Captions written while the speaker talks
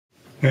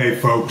Hey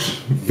folks,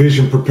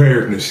 Vision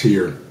Preparedness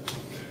here.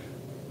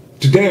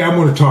 Today I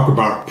want to talk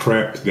about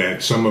prep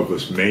that some of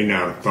us may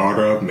not have thought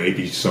of,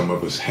 maybe some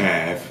of us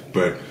have,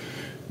 but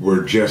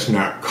we're just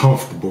not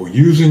comfortable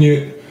using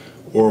it,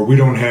 or we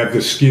don't have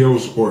the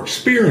skills or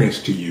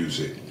experience to use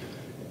it.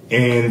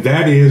 And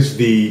that is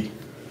the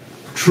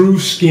True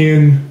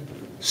Skin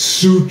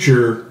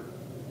Suture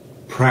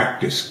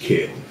Practice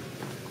Kit.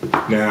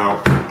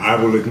 Now,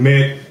 I will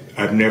admit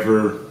I've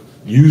never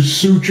used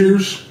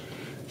sutures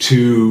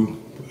to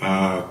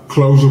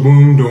close a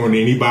wound on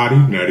anybody,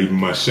 not even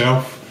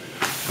myself.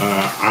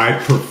 I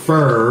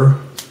prefer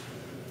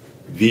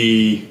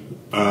the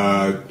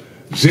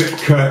zip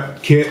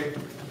cut kit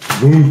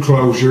wound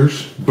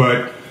closures,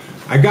 but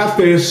I got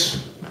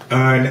this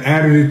and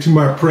added it to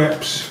my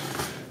preps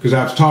because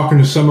I was talking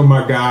to some of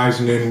my guys,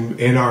 and then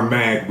in our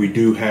mag we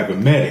do have a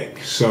medic,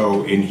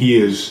 so, and he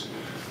is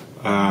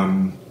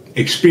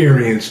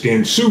experienced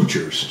in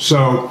sutures.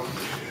 So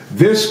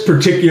this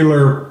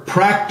particular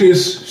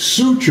practice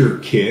suture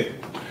kit,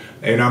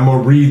 and I'm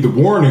going to read the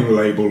warning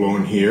label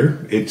on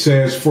here. It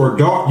says, for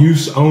adult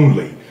use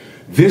only.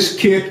 This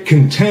kit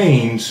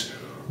contains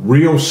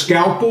real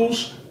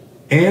scalpels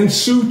and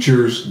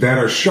sutures that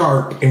are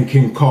sharp and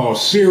can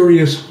cause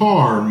serious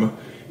harm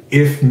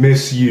if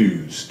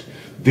misused.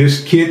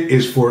 This kit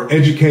is for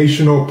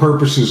educational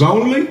purposes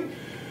only.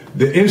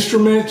 The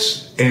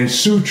instruments and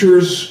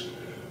sutures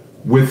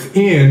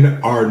within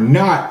are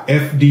not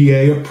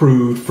FDA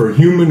approved for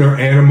human or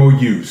animal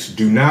use.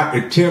 Do not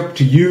attempt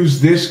to use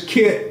this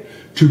kit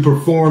to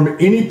perform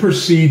any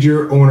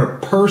procedure on a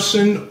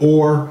person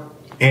or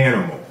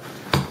animal.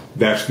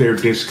 That's their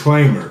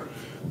disclaimer.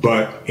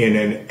 But in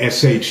an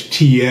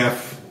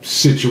SHTF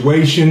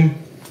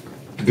situation,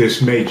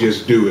 this may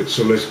just do it.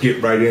 So let's get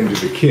right into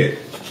the kit.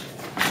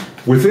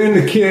 Within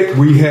the kit,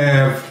 we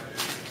have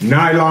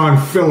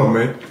nylon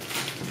filament,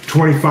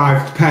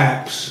 25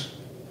 packs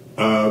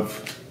of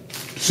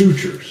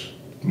sutures,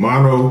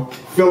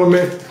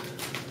 monofilament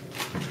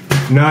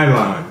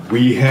nylon.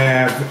 We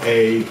have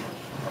a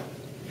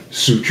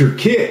suture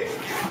kit.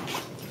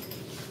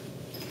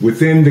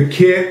 Within the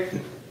kit,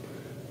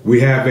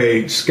 we have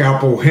a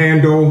scalpel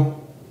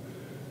handle.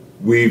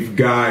 We've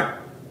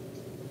got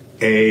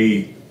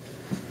a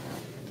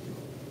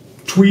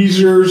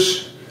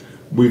tweezers.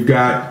 We've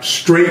got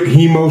straight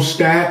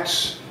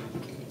hemostats.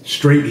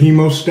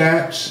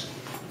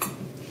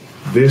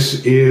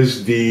 This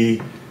is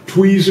the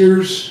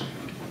tweezers.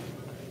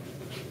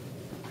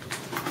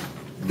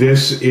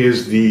 This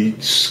is the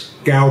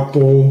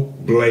scalpel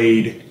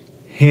blade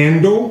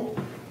handle.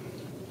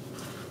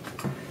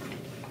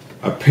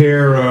 A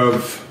pair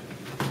of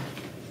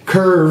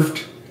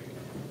curved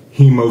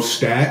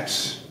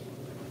hemostats.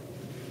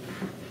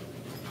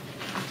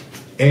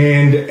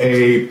 And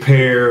a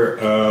pair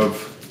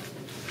of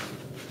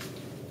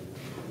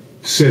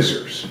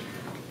scissors.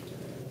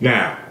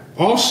 Now,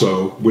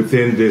 also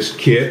within this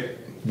kit,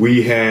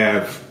 we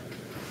have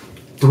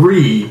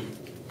 3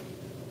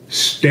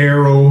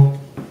 sterile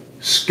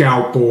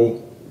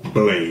scalpel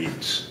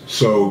blades.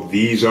 So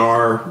these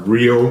are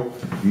real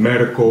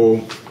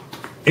medical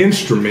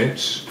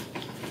instruments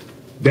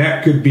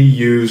that could be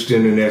used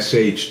in an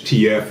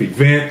SHTF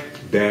event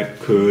that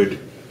could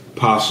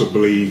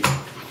possibly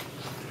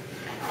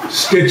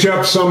stitch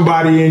up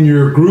somebody in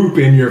your group,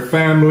 in your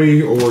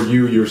family, or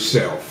you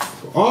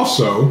yourself.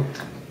 Also,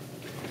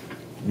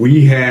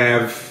 we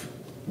have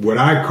what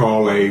I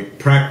call a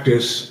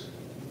practice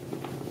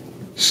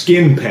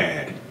skin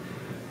pad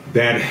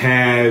that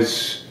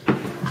has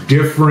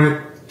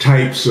different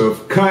types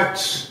of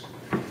cuts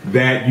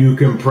that you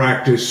can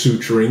practice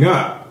suturing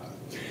up.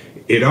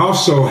 It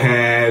also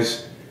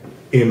has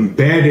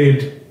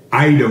embedded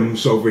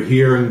items over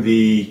here in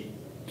the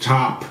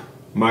top,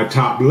 my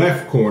top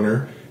left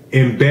corner,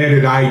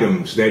 embedded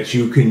items that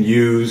you can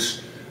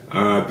use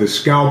the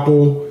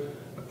scalpel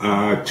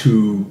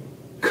to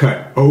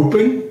cut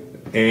open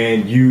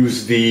and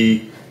use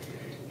the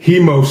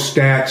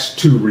hemostats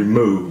to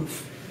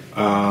remove.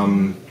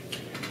 And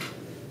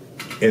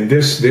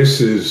this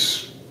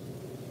is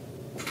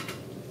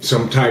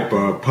some type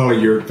of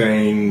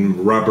polyurethane,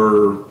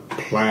 rubber,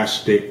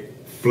 plastic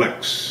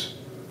flex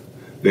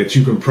that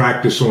you can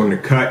practice on the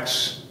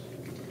cuts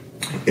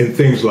and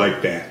things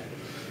like that.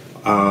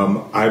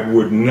 I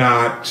would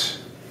not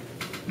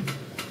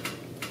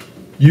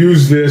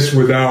use this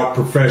without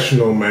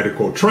professional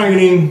medical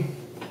training,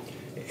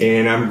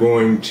 and I'm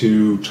going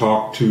to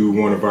talk to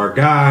one of our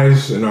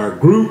guys in our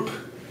group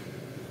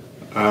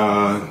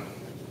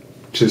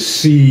to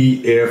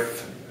see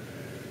if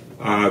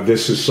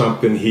this is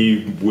something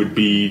he would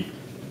be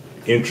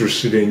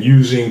interested in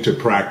using to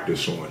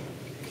practice on.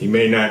 He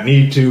may not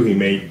need to, he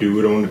may do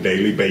it on a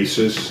daily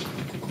basis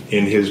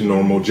in his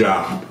normal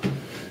job.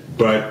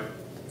 But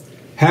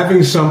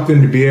having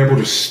something to be able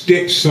to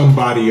stitch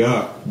somebody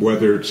up,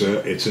 whether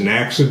it's an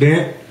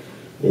accident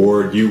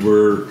or you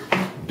were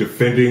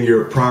defending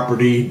your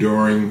property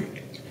during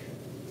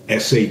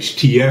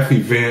SHTF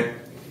event,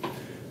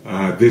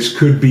 this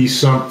could be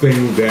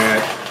something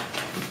that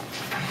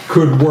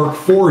could work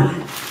for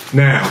you.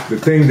 Now, the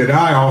thing that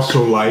I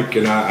also like,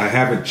 and I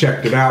haven't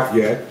checked it out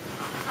yet,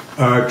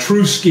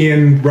 True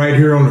Skin, right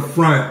here on the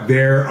front,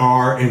 there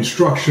are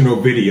instructional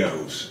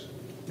videos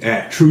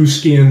at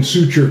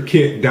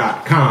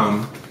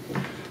TrueSkinSutureKit.com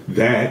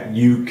that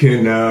you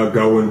can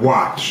go and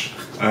watch.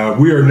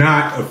 We are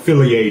not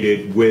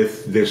affiliated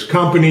with this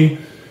company,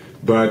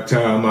 but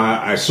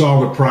I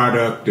saw the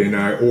product and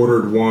I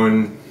ordered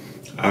one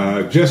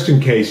just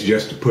in case,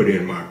 just to put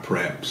in my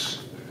preps.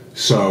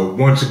 So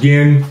once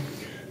again,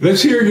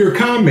 let's hear your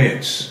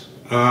comments.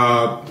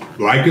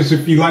 Like us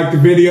if you like the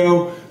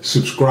video,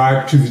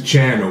 subscribe to the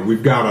channel.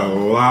 We've got a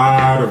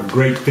lot of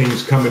great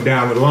things coming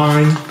down the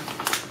line.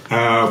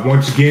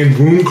 Once again,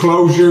 wound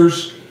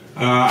closures.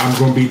 I'm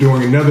going to be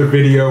doing another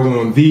video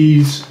on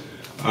these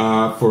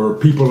for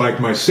people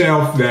like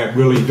myself that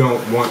really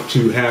don't want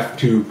to have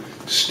to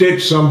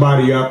stitch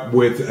somebody up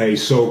with a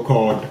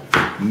so-called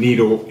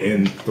needle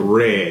and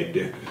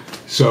thread.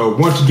 So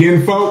once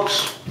again,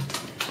 folks,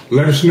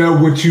 let us know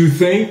what you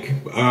think.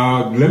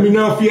 Let me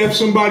know if you have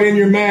somebody in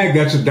your mag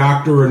that's a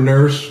doctor or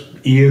nurse,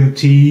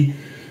 EMT,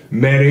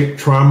 medic,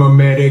 trauma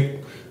medic,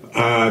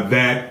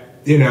 that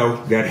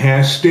that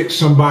has stitched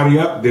somebody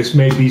up. This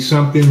may be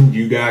something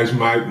you guys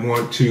might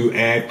want to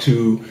add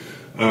to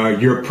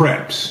your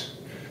preps.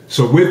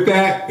 So with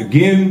that,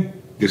 again,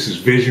 this is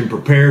Vision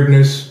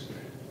Preparedness.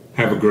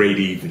 Have a great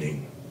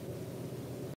evening.